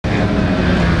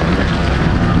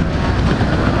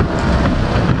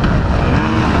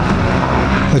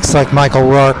Looks like Michael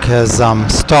Rourke has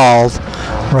stalled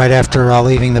right after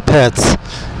leaving the pits.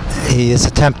 He is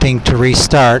attempting to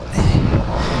restart.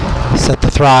 Set the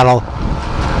throttle.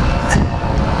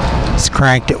 He's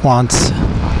cranked it once.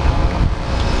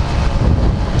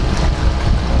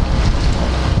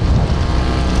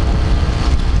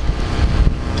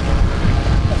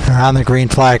 They're on the green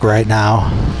flag right now.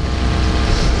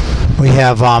 We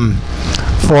have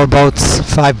 5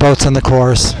 boats on the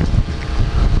course.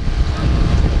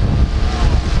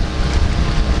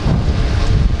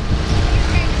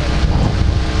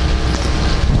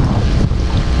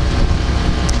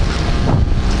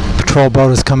 Patrol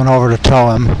boat is coming over to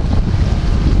tow him.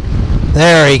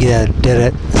 There he did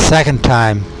it. Second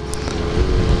time.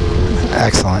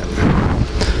 Excellent.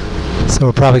 So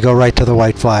we'll probably go right to the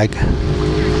white flag.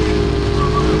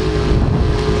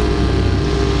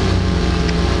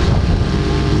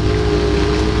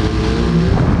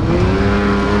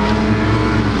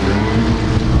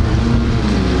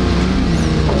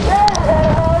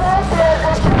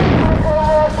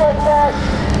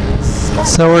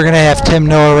 So we're going to have Tim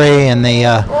Norrie in the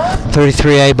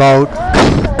 33A boat,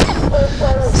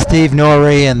 Steve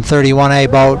Norrie in 31A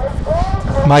boat,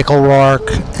 Michael Rourke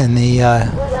in the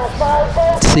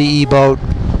CE boat,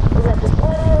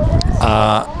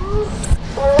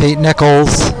 Pete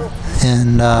Nichols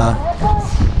and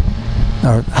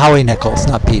or Howie Nichols,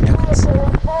 not Pete Nichols.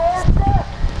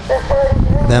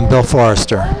 Then Bill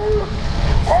Forrester,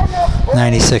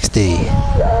 96D.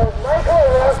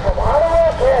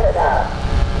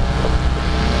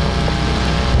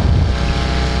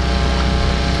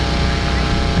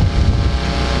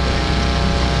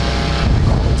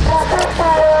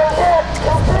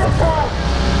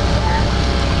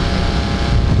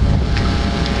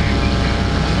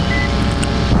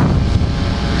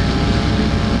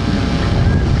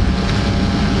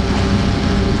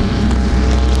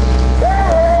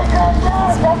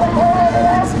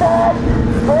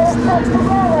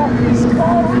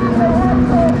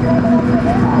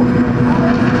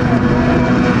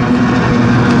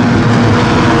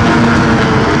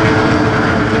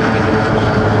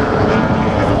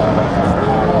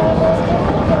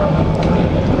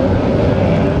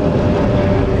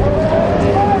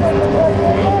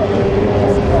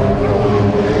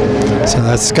 So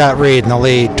that's Scott Reed in the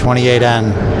lead,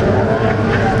 28N.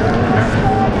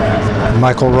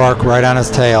 Michael Rourke right on his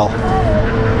tail.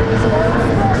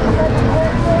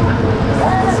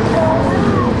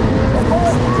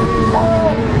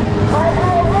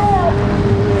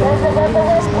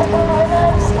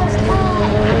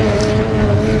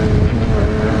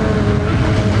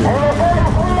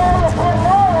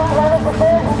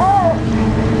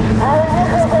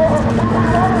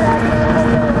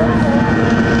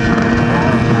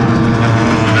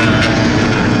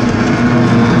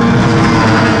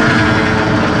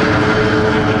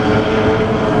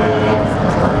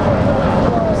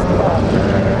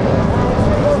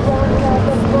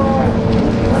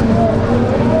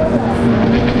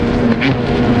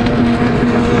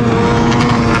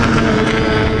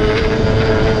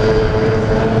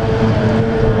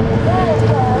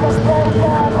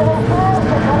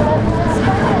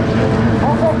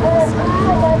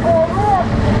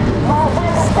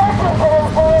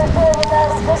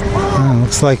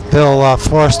 Looks like Bill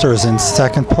Forster is in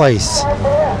second place.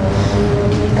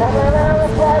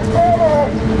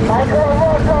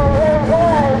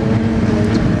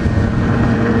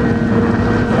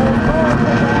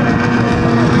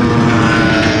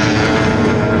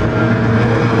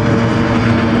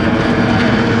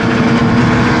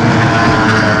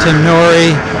 Tim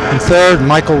Norrie in third,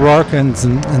 Michael Rourke is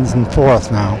in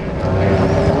fourth now.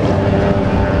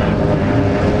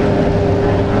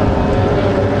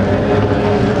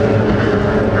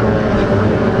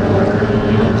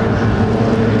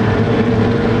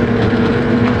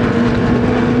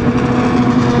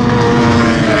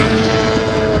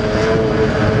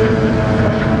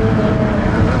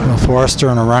 Forrester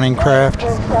in a running craft.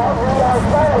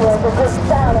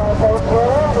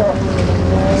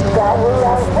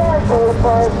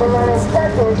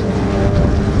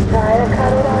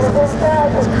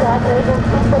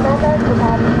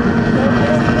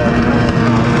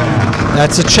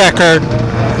 That's a checkered.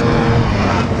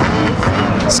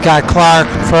 Scott Clark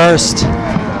first.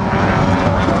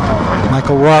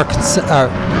 Michael Rourke,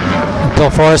 Bill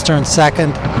Forrester in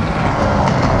second.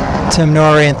 Tim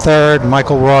Norrie in third.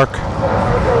 Michael Rourke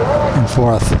in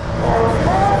fourth.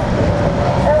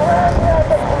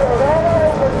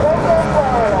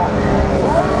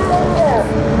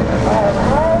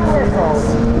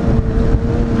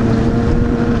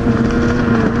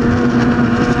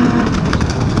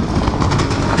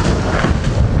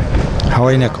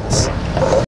 Ahoy Nichols.